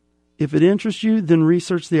rolling. If it interests you, then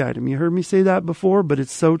research the item. You heard me say that before, but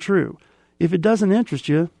it's so true. If it doesn't interest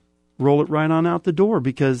you, roll it right on out the door,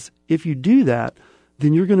 because if you do that,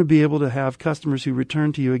 then you're going to be able to have customers who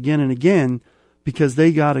return to you again and again because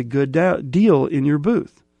they got a good deal in your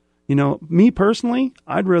booth. Me personally,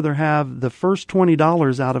 I'd rather have the first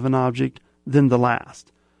 $20 out of an object than the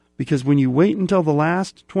last. Because when you wait until the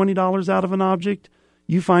last $20 out of an object,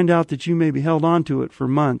 you find out that you may be held on to it for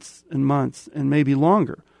months and months and maybe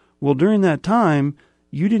longer. Well, during that time,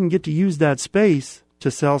 you didn't get to use that space to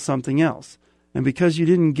sell something else. And because you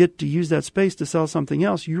didn't get to use that space to sell something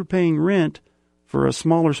else, you're paying rent for a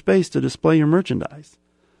smaller space to display your merchandise.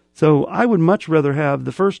 So I would much rather have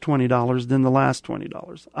the first $20 than the last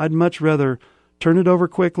 $20. I'd much rather turn it over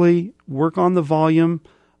quickly, work on the volume.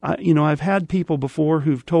 I've had people before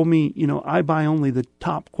who've told me, I buy only the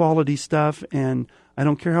top quality stuff and I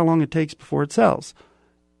don't care how long it takes before it sells.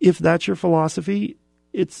 If that's your philosophy,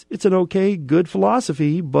 it's an okay, good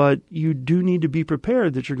philosophy, but you do need to be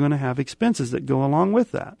prepared that you're going to have expenses that go along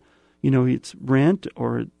with that. It's rent,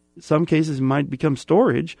 or in some cases it might become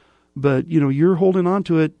storage, but, you're holding on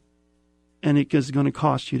to it and it is going to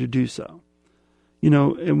cost you to do so.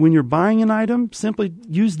 And when you're buying an item, simply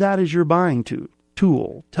use that as your buying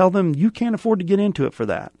tool. Tell them you can't afford to get into it for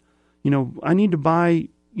that. I need to buy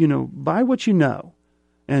what you know.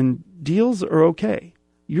 And deals are okay.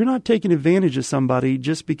 You're not taking advantage of somebody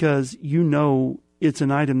just because it's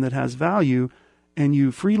an item that has value and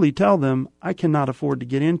you freely tell them, I cannot afford to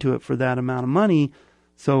get into it for that amount of money.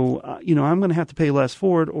 So, I'm going to have to pay less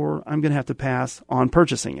for it, or I'm going to have to pass on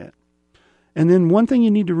purchasing it. And then one thing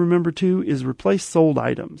you need to remember, too, is replace sold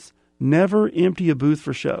items. Never empty a booth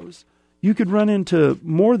for shows. You could run into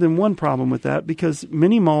more than one problem with that because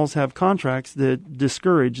many malls have contracts that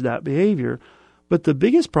discourage that behavior. But the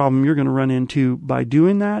biggest problem you're going to run into by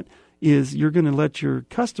doing that is you're going to let your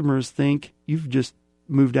customers think you've just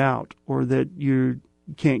moved out or that you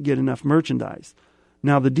can't get enough merchandise.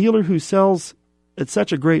 Now, the dealer who sells at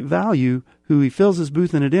such a great value, who he fills his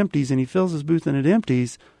booth and it empties, and he fills his booth and it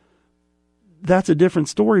empties, that's a different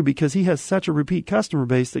story because he has such a repeat customer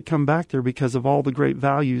base that come back there because of all the great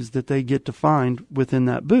values that they get to find within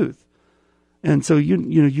that booth. And so you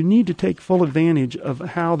need to take full advantage of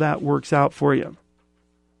how that works out for you.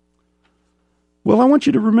 Well, I want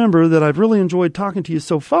you to remember that I've really enjoyed talking to you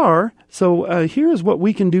so far. So here is what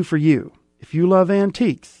we can do for you. If you love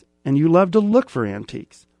antiques and you love to look for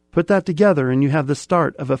antiques, put that together and you have the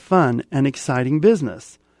start of a fun and exciting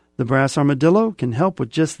business. The Brass Armadillo can help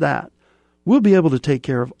with just that. We'll be able to take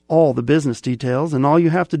care of all the business details, and all you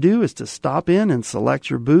have to do is to stop in and select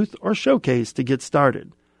your booth or showcase to get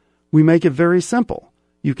started. We make it very simple.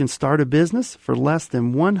 You can start a business for less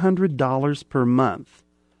than $100 per month.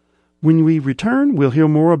 When we return, we'll hear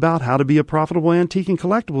more about how to be a profitable antique and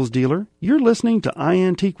collectibles dealer. You're listening to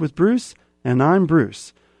iAntique with Bruce, and I'm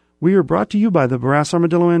Bruce. We are brought to you by the Barras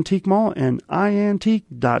Armadillo Antique Mall and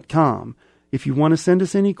iantique.com. If you want to send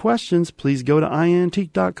us any questions, please go to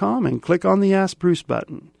iantique.com and click on the Ask Bruce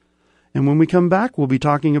button. And when we come back, we'll be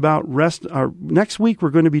talking about next week we're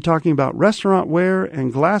going to be talking about restaurant ware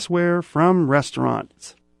and glassware from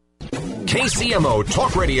restaurants. KCMO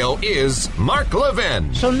Talk Radio is Mark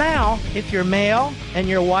Levin. So now, if you're male and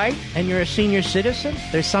you're white and you're a senior citizen,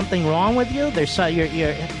 there's something wrong with you.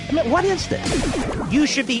 What is this? You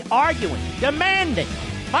should be arguing, demanding,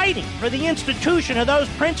 fighting for the institution of those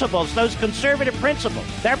principles, those conservative principles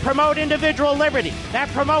that promote individual liberty, that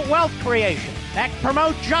promote wealth creation, that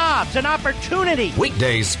promote jobs and opportunity.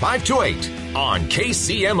 Weekdays 5 to 8 on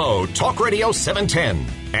KCMO Talk Radio 710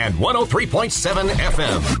 and 103.7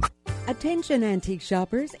 FM. Attention antique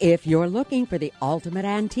shoppers, if you're looking for the ultimate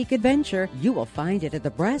antique adventure, you will find it at the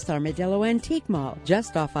Brass Armadillo Antique Mall,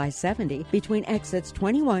 just off I-70 between exits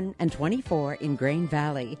 21 and 24 in Grain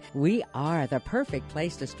Valley. We are the perfect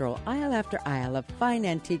place to stroll aisle after aisle of fine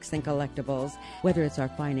antiques and collectibles. Whether it's our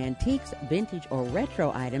fine antiques, vintage, or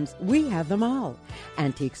retro items, we have them all.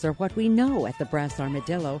 Antiques are what we know at the Brass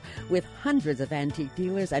Armadillo. With hundreds of antique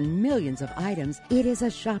dealers and millions of items, it is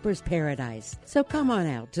a shopper's paradise. So come on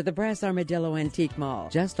out to the Brass Armadillo Antique Mall,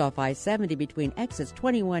 just off I-70 between exits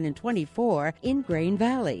 21 and 24 in Grain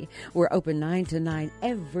Valley. We're open 9 to 9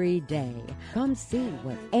 every day. Come see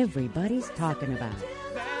what everybody's talking about.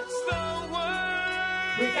 That's the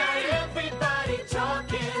word. We got everybody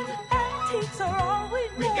talking. Antiques are all we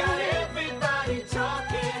know. We got everybody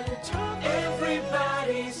talking.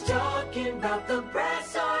 Everybody's talking about the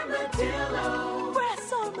Brass Armadillo.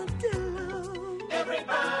 Brass Armadillo.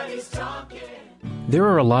 Everybody's talking. There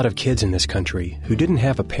are a lot of kids in this country who didn't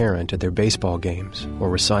have a parent at their baseball games or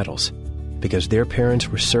recitals because their parents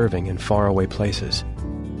were serving in faraway places.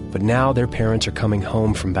 But now their parents are coming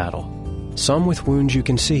home from battle, some with wounds you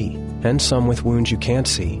can see and some with wounds you can't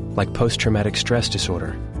see, like post-traumatic stress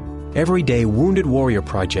disorder. Every day, Wounded Warrior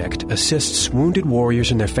Project assists wounded warriors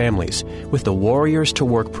and their families with the Warriors to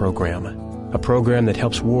Work program, a program that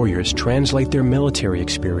helps warriors translate their military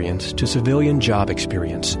experience to civilian job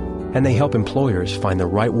experience. And they help employers find the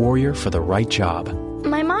right warrior for the right job.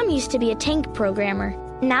 My mom used to be a tank programmer.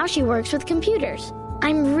 Now she works with computers.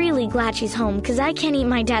 I'm really glad she's home because I can't eat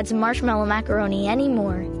my dad's marshmallow macaroni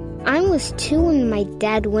anymore. I was 2 when my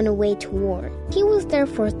dad went away to war. He was there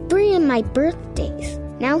for 3 of my birthdays.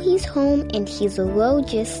 Now he's home and he's a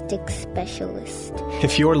logistics specialist.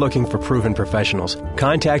 If you're looking for proven professionals,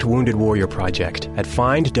 contact Wounded Warrior Project at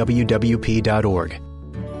findwwp.org.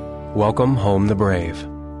 Welcome home the brave.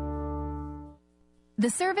 The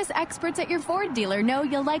service experts at your Ford dealer know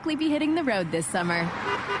you'll likely be hitting the road this summer.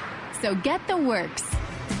 So get the works.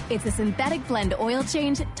 It's a synthetic blend oil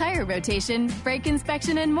change, tire rotation, brake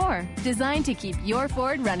inspection, and more, designed to keep your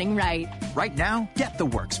Ford running right. Right now, get the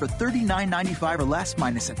works for $39.95 or less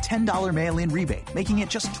minus a $10 mail-in rebate, making it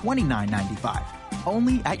just $29.95.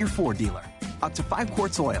 Only at your Ford dealer. Up to 5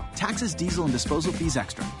 quarts oil, taxes, diesel, and disposal fees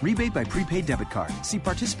extra. Rebate by prepaid debit card. See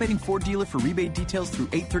participating Ford dealer for rebate details through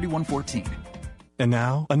 8/31/14. And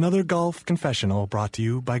now, another golf confessional brought to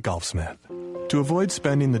you by Golfsmith. To avoid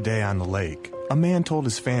spending the day on the lake, a man told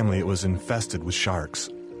his family it was infested with sharks,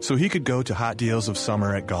 so he could go to Hot Deals of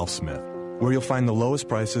Summer at Golfsmith, where you'll find the lowest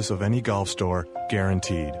prices of any golf store,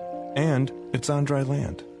 guaranteed. And it's on dry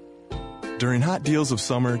land. During Hot Deals of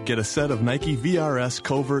Summer, get a set of Nike VRS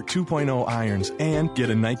Covert 2.0 irons and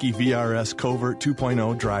get a Nike VRS Covert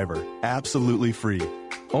 2.0 driver, absolutely free.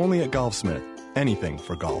 Only at Golfsmith. Anything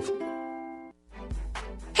for golf.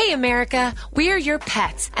 Hey America, we are your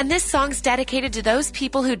pets, and this song's dedicated to those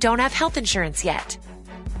people who don't have health insurance yet.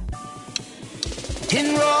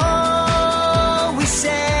 Enroll, we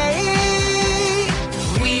say,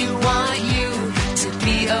 we want you to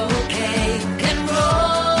be okay.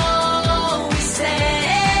 Enroll, we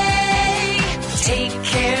say, take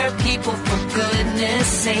care, people, for goodness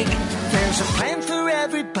sake. There's a plan for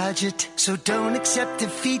every budget, so don't accept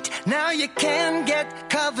defeat. Now you can get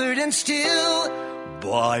covered and still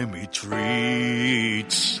buy me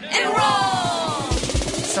treats. Enroll!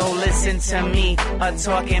 So listen to me, a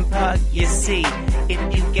talking pug, you see.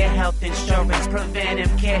 If you get health insurance,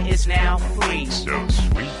 preventive care is now free. So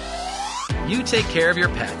sweet. You take care of your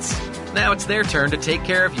pets. Now it's their turn to take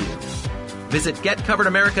care of you. Visit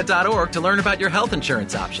getcoveredamerica.org to learn about your health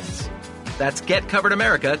insurance options. That's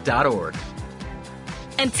getcoveredamerica.org.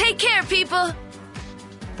 And take care, people!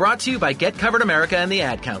 Brought to you by Get Covered America and the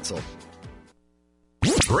Ad Council.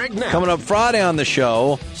 Coming up Friday on the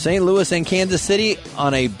show, St. Louis and Kansas City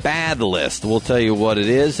on a bad list. We'll tell you what it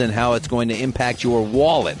is and how it's going to impact your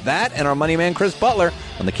wallet. That and our money man, Chris Butler,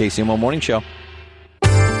 on the KCMO Morning Show.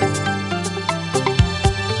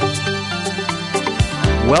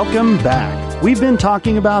 Welcome back. We've been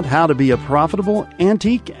talking about how to be a profitable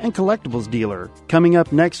antique and collectibles dealer. Coming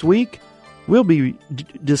up next week, we'll be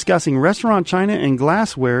discussing restaurant china and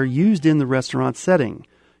glassware used in the restaurant setting.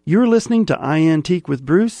 You're listening to iAntique with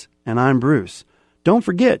Bruce, and I'm Bruce. Don't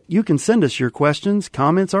forget, you can send us your questions,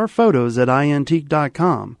 comments, or photos at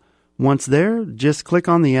iantique.com. Once there, just click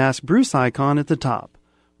on the Ask Bruce icon at the top.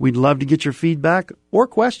 We'd love to get your feedback or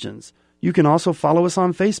questions. You can also follow us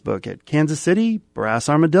on Facebook at Kansas City Brass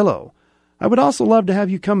Armadillo. I would also love to have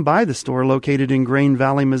you come by the store located in Grain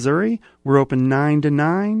Valley, Missouri. We're open 9 to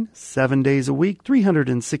 9, 7 days a week,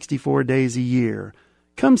 364 days a year.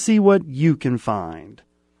 Come see what you can find.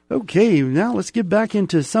 Okay, now let's get back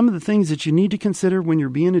into some of the things that you need to consider when you're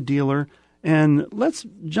being a dealer, and let's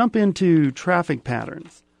jump into traffic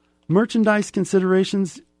patterns. Merchandise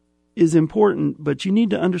considerations is important, but you need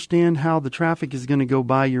to understand how the traffic is going to go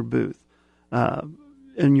by your booth.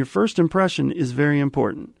 And your first impression is very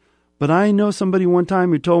important. But I know somebody one time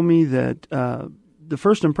who told me that the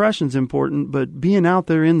first impression is important, but being out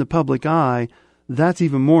there in the public eye, that's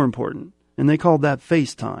even more important. And they called that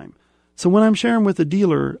face time. So when I'm sharing with a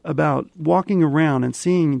dealer about walking around and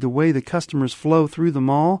seeing the way the customers flow through the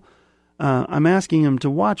mall, I'm asking them to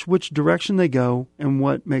watch which direction they go and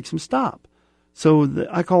what makes them stop. So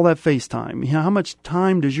I call that face time. You know, how much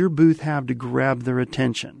time does your booth have to grab their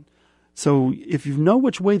attention? So if you know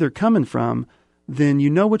which way they're coming from, then you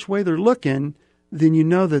know which way they're looking, then you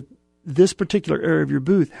know that this particular area of your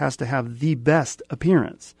booth has to have the best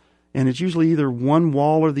appearance. And it's usually either one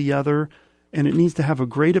wall or the other, and it needs to have a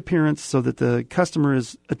great appearance so that the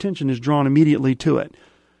customer's attention is drawn immediately to it.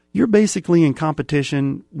 You're basically in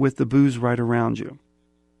competition with the booths right around you.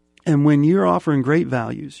 And when you're offering great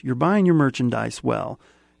values, you're buying your merchandise well,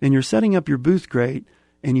 and you're setting up your booth great,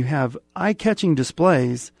 and you have eye-catching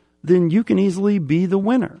displays, then you can easily be the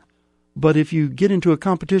winner. But if you get into a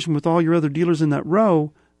competition with all your other dealers in that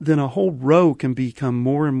row, then a whole row can become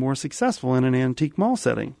more and more successful in an antique mall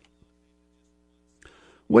setting.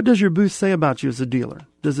 What does your booth say about you as a dealer?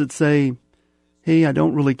 Does it say, hey, I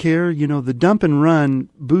don't really care? You know, the dump and run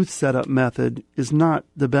booth setup method is not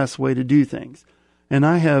the best way to do things. And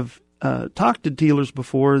I have talked to dealers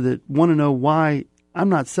before that want to know why I'm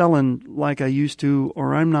not selling like I used to,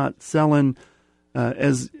 or I'm not selling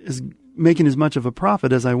as making as much of a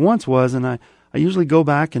profit as I once was. And I usually go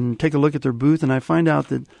back and take a look at their booth, and I find out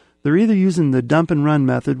that they're either using the dump and run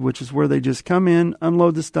method, which is where they just come in,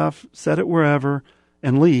 unload the stuff, set it wherever,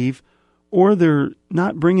 and leave, or they're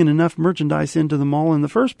not bringing enough merchandise into the mall in the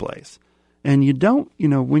first place. And you don't,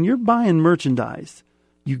 when you're buying merchandise,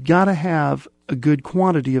 you got to have a good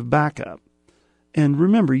quantity of backup. And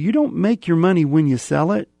remember, you don't make your money when you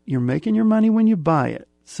sell it. You're making your money when you buy it.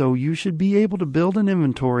 So you should be able to build an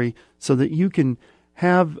inventory so that you can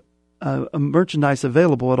have a merchandise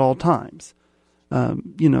available at all times.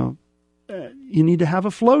 You need to have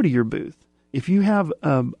a flow to your booth. If you have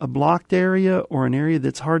a blocked area or an area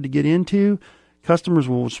that's hard to get into, customers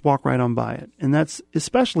will just walk right on by it. And that's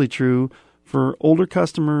especially true for older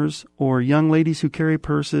customers or young ladies who carry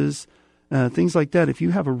purses, things like that. If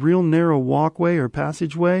you have a real narrow walkway or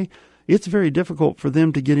passageway, it's very difficult for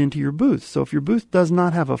them to get into your booth. So if your booth does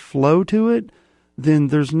not have a flow to it, then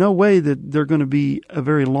there's no way that they're going to be a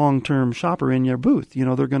very long-term shopper in your booth.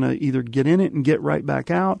 They're going to either get in it and get right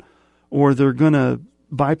back out, or they're going to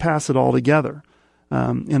bypass it altogether.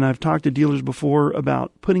 And I've talked to dealers before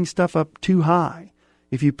about putting stuff up too high.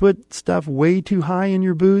 If you put stuff way too high in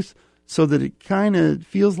your booth so that it kind of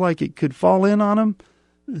feels like it could fall in on them,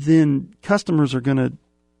 then customers are going to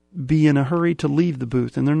be in a hurry to leave the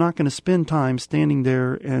booth, and they're not going to spend time standing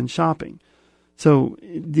there and shopping. So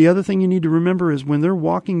the other thing you need to remember is when they're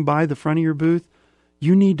walking by the front of your booth,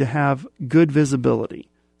 you need to have good visibility.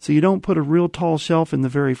 So you don't put a real tall shelf in the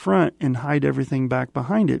very front and hide everything back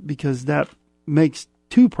behind it, because that makes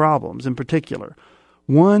two problems in particular.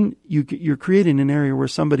 One, you're creating an area where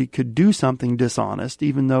somebody could do something dishonest,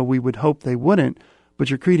 even though we would hope they wouldn't, but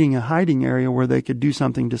you're creating a hiding area where they could do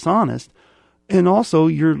something dishonest. And also,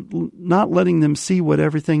 you're not letting them see what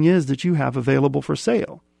everything is that you have available for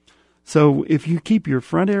sale. So if you keep your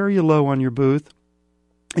front area low on your booth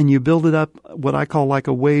and you build it up what I call like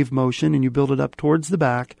a wave motion, and you build it up towards the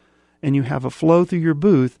back, and you have a flow through your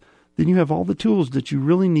booth, then you have all the tools that you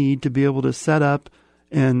really need to be able to set up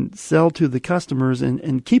and sell to the customers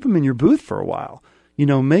and keep them in your booth for a while.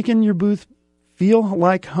 Making your booth feel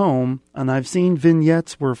like home. And I've seen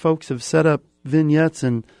vignettes where folks have set up vignettes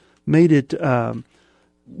and made it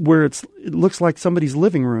where it looks like somebody's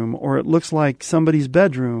living room, or it looks like somebody's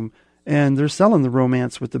bedroom, and they're selling the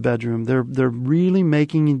romance with the bedroom. They're really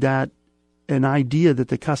making that an idea that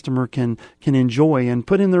the customer can enjoy and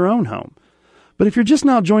put in their own home. But if you're just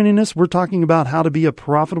now joining us, we're talking about how to be a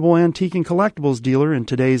profitable antique and collectibles dealer in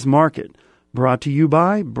today's market. Brought to you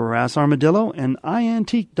by Brass Armadillo and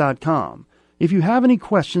iantique.com. If you have any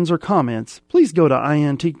questions or comments, please go to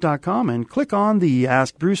iantique.com and click on the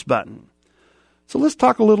Ask Bruce button. So let's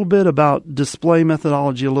talk a little bit about display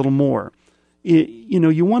methodology a little more.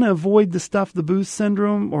 You want to avoid the stuff the booth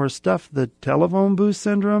syndrome, or stuff the telephone booth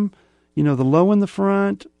syndrome. The low in the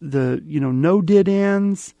front, the no dead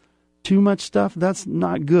ends, too much stuff, that's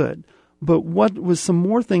not good. But what was some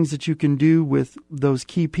more things that you can do with those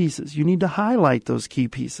key pieces? You need to highlight those key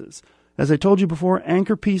pieces. As I told you before,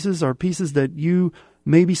 anchor pieces are pieces that you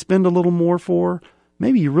maybe spend a little more for.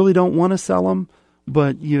 Maybe you really don't want to sell them,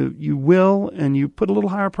 but you will, and you put a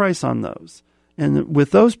little higher price on those. And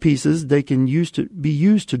with those pieces, they can be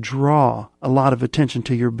used to draw a lot of attention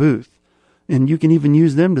to your booth. And you can even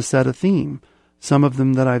use them to set a theme. Some of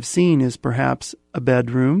them that I've seen is perhaps a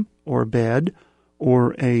bedroom or a bed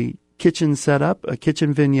or a kitchen setup, a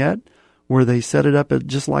kitchen vignette, where they set it up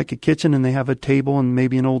just like a kitchen and they have a table and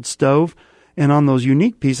maybe an old stove. And on those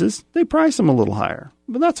unique pieces, they price them a little higher.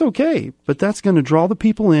 But that's okay. But that's going to draw the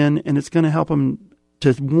people in, and it's going to help them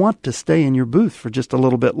to want to stay in your booth for just a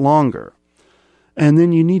little bit longer. And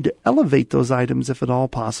then you need to elevate those items if at all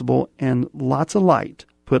possible, and lots of light.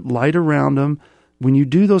 Put light around them. When you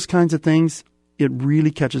do those kinds of things, it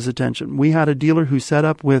really catches attention. We had a dealer who set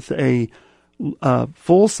up with a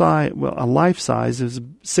full size, well, a life size, is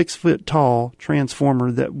 6 foot tall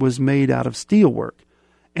transformer that was made out of steel work.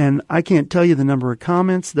 And I can't tell you the number of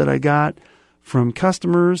comments that I got from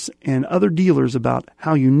customers and other dealers about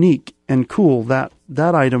how unique and cool that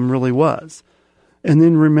item really was. And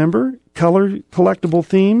then remember, color collectible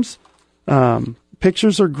themes.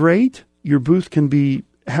 Pictures are great. Your booth can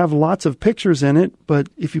have lots of pictures in it, but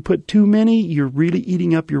if you put too many, you're really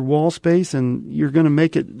eating up your wall space, and you're going to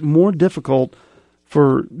make it more difficult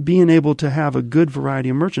for being able to have a good variety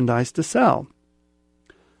of merchandise to sell.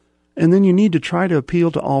 And then you need to try to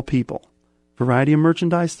appeal to all people. Variety of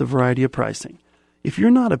merchandise, the variety of pricing. If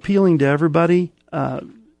you're not appealing to everybody,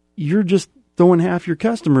 you're just throwing half your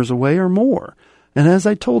customers away or more. And as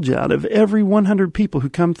I told you, out of every 100 people who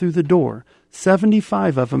come through the door,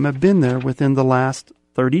 75 of them have been there within the last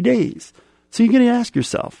 30 days. So you're going to ask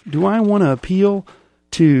yourself, do I want to appeal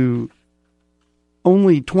to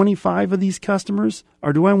only 25 of these customers,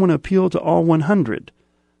 or do I want to appeal to all 100?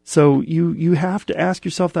 So you have to ask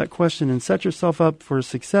yourself that question and set yourself up for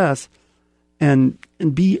success, and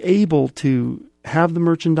be able to have the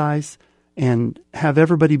merchandise and have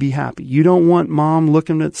everybody be happy. You don't want mom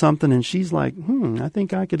looking at something and she's like, I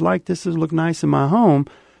think I could like this to look nice in my home.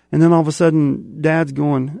 And then all of a sudden, Dad's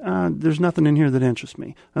going, there's nothing in here that interests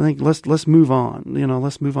me. I think let's move on.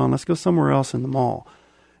 Let's move on. Let's go somewhere else in the mall.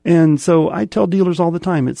 And so I tell dealers all the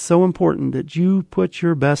time, it's so important that you put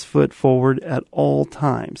your best foot forward at all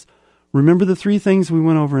times. Remember the 3 things we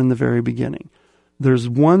went over in the very beginning. There's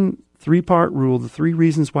one 3-part rule, the 3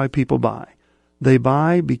 reasons why people buy. They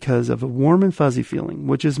buy because of a warm and fuzzy feeling,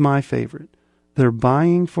 which is my favorite. They're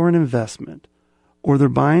buying for an investment, or they're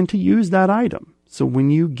buying to use that item. So when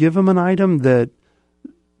you give them an item that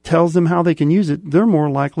tells them how they can use it, they're more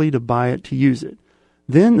likely to buy it to use it.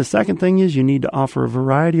 Then the second thing is you need to offer a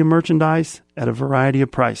variety of merchandise at a variety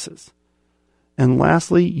of prices. And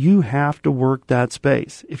lastly, you have to work that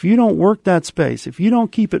space. If you don't work that space, if you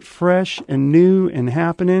don't keep it fresh and new and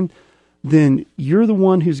happening, then you're the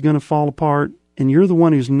one who's going to fall apart, and you're the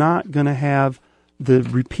one who's not going to have the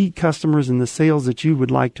repeat customers and the sales that you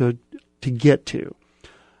would like to get to.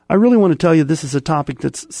 I really want to tell you this is a topic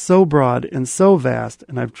that's so broad and so vast,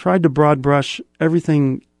 and I've tried to broad brush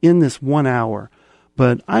everything in this 1 hour.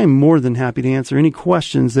 But I am more than happy to answer any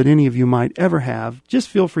questions that any of you might ever have. Just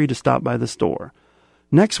feel free to stop by the store.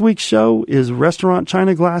 Next week's show is restaurant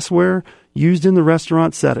china glassware used in the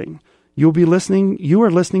restaurant setting. You are listening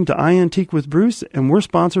to iAntique with Bruce, and we're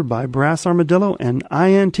sponsored by Brass Armadillo and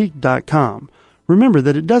iAntique.com. Remember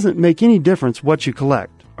that it doesn't make any difference what you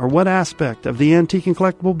collect or what aspect of the antique and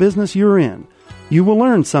collectible business you're in. You will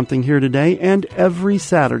learn something here today and every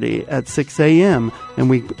Saturday at 6 a.m., and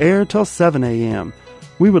we air till 7 a.m.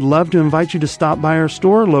 We would love to invite you to stop by our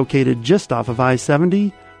store located just off of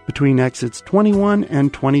I-70 between exits 21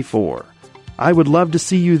 and 24. I would love to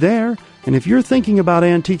see you there, and if you're thinking about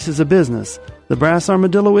antiques as a business, the Brass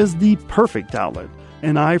Armadillo is the perfect outlet,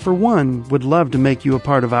 and I, for one, would love to make you a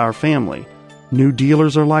part of our family. New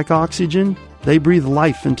dealers are like oxygen. They breathe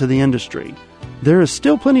life into the industry. There is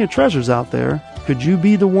still plenty of treasures out there. Could you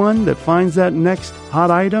be the one that finds that next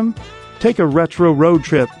hot item? Take a retro road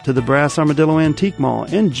trip to the Brass Armadillo Antique Mall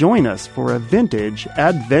and join us for a vintage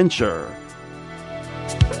adventure.